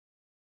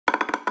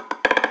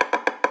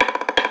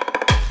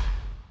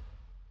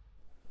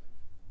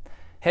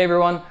Hey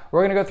everyone,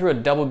 we're gonna go through a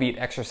double beat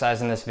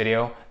exercise in this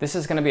video. This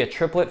is gonna be a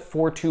triplet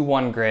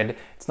 4-2-1 grid.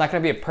 It's not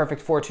gonna be a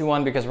perfect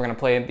 4-2-1 because we're gonna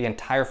play the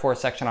entire 4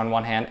 section on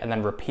one hand and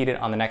then repeat it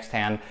on the next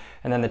hand.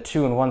 And then the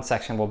 2 and 1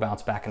 section will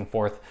bounce back and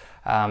forth.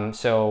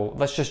 So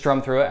let's just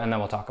drum through it and then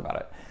we'll talk about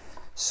it.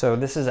 So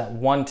this is at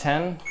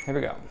 110, here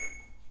we go.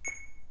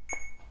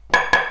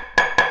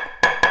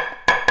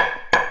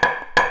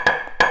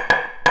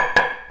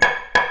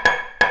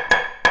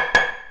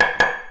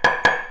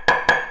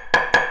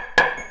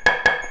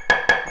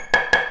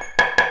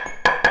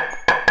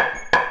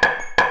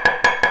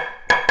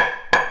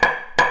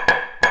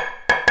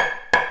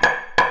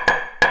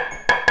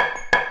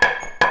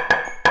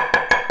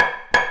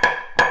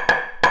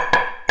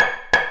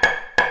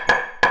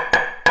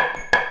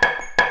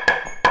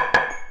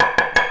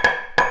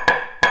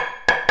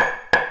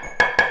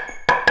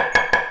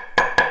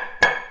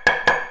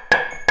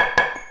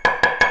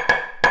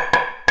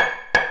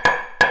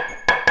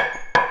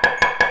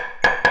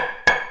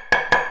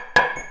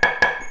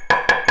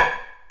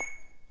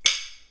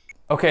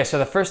 Okay, so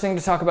the first thing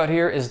to talk about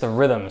here is the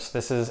rhythms.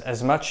 This is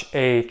as much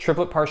a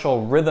triplet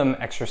partial rhythm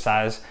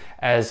exercise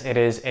as it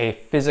is a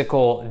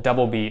physical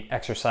double beat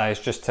exercise,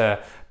 just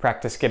to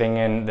practice getting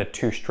in the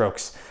 2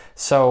 strokes.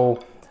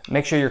 So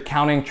make sure you're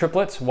counting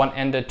triplets, 1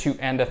 anda, 2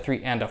 anda,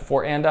 3 anda,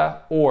 4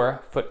 anda,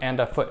 or foot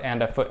anda, foot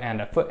anda, foot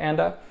anda, foot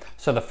anda.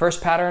 So the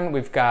first pattern,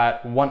 we've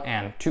got 1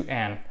 and, 2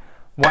 and,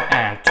 1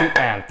 and, 2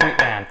 and, 3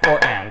 and,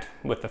 4 and,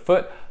 with the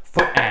foot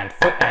and,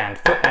 foot and,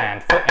 foot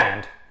and, foot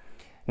and.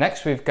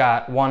 Next, we've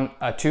got 1,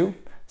 a 2.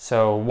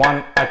 So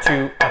 1, a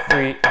 2, a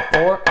 3, a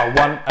 4, a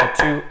 1, a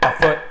 2, a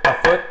foot, a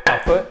foot, a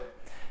foot.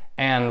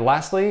 And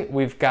lastly,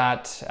 we've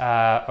got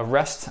a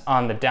rest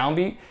on the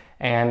downbeat,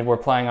 and we're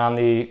playing on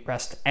the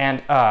rest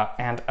and.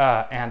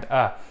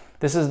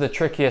 This is the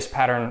trickiest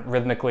pattern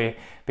rhythmically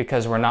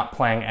because we're not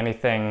playing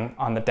anything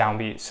on the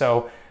downbeat.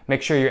 So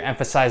make sure you're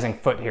emphasizing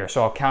foot here.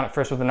 So I'll count it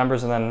first with the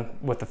numbers and then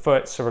with the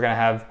foot. So we're gonna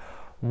have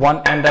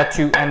 1 anda,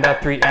 2 anda,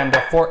 3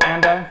 anda, 4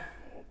 anda.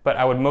 But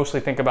I would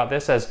mostly think about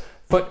this as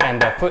foot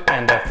anda, foot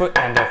anda, foot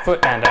anda,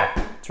 foot anda.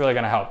 It's really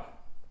gonna help.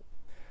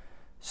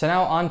 So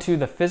now on to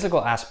the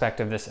physical aspect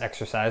of this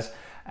exercise.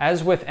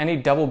 As with any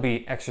double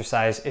beat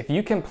exercise, if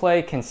you can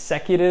play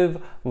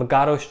consecutive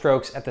legato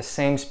strokes at the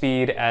same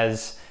speed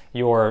as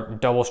your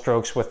double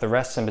strokes with the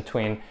rests in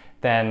between,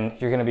 then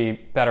you're gonna be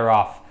better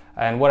off.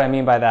 And what I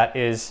mean by that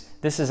is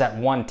this is at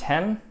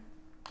 110.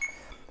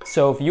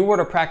 So if you were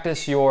to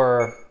practice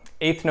your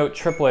 8th note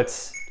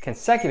triplets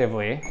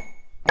consecutively,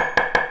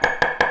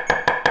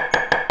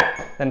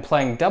 then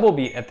playing double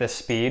beat at this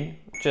speed,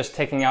 just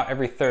taking out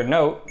every 3rd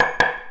note,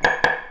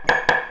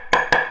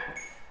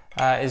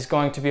 is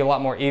going to be a lot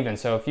more even.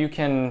 So if you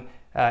can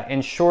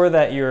ensure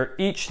that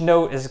each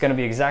note is gonna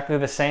be exactly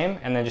the same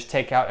and then just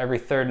take out every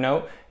 3rd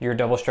note, your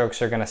double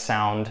strokes are gonna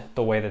sound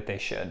the way that they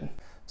should.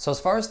 So as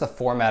far as the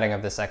formatting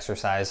of this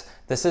exercise,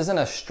 this isn't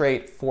a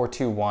straight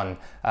 4-2-1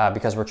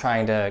 because we're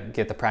trying to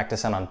get the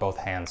practice in on both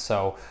hands.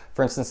 So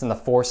for instance, in the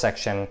 4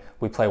 section,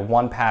 we play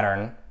 1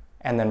 pattern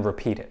and then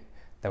repeat it.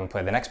 Then we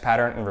play the next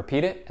pattern and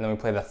repeat it, and then we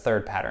play the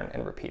 3rd pattern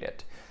and repeat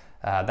it.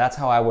 That's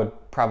how I would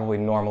probably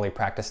normally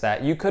practice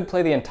that. You could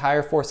play the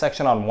entire 4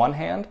 section on one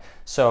hand.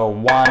 So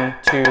 1,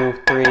 2,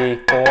 3,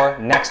 4,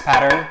 next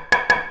pattern,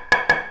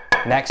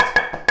 next,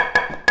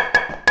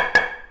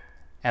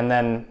 and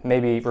then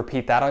maybe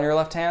repeat that on your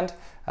left hand.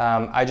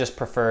 I just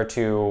prefer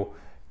to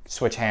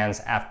switch hands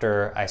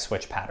after I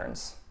switch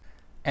patterns.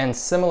 And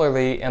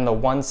similarly, in the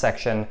 1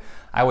 section,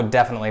 I would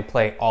definitely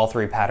play all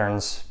 3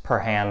 patterns per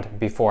hand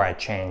before I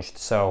changed.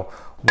 So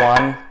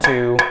 1,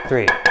 2,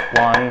 3,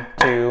 1,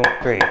 2,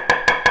 3.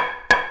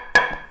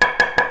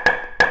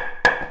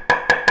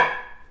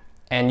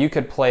 And you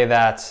could play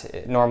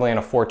that, normally in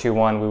a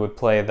 4-2-1, we would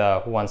play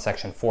the 1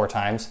 section 4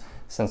 times.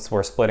 Since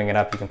we're splitting it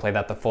up, you can play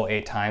that the full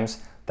 8 times.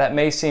 That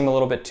may seem a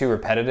little bit too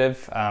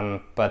repetitive,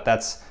 but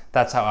that's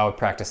how I would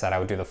practice that. I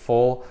would do the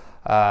full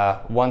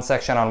 1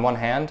 section on one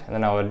hand, and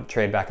then I would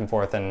trade back and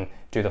forth and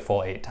do the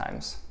full 8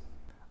 times.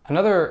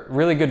 Another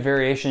really good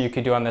variation you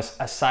could do on this,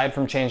 aside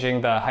from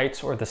changing the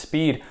heights or the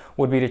speed,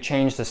 would be to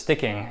change the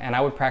sticking. And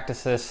I would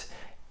practice this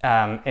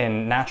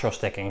in natural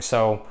sticking.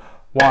 So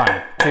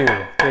 1, 2,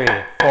 3,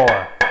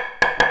 4.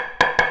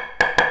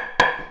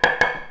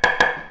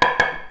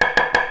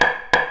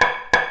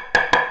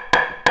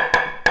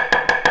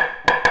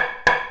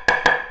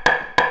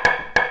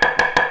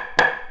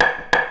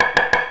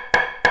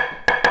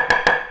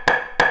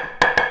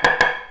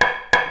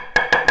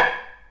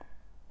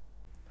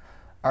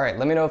 All right,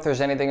 let me know if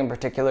there's anything in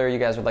particular you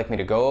guys would like me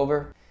to go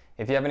over.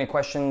 If you have any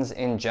questions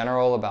in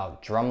general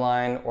about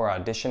drumline or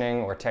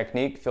auditioning or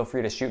technique, feel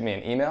free to shoot me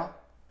an email.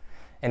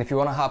 And if you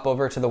want to hop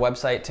over to the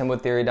website,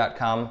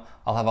 timwoodtheory.com,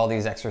 I'll have all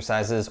these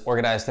exercises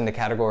organized into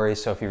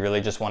categories. So if you really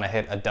just want to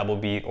hit a double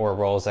beat or a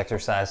rolls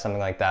exercise, something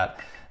like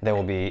that, they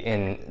will be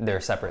in their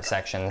separate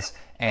sections.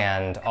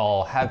 And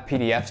I'll have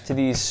PDFs to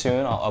these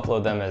soon. I'll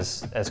upload them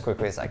as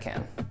quickly as I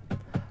can.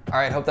 All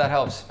right, hope that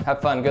helps.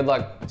 Have fun, good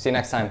luck. See you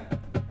next time.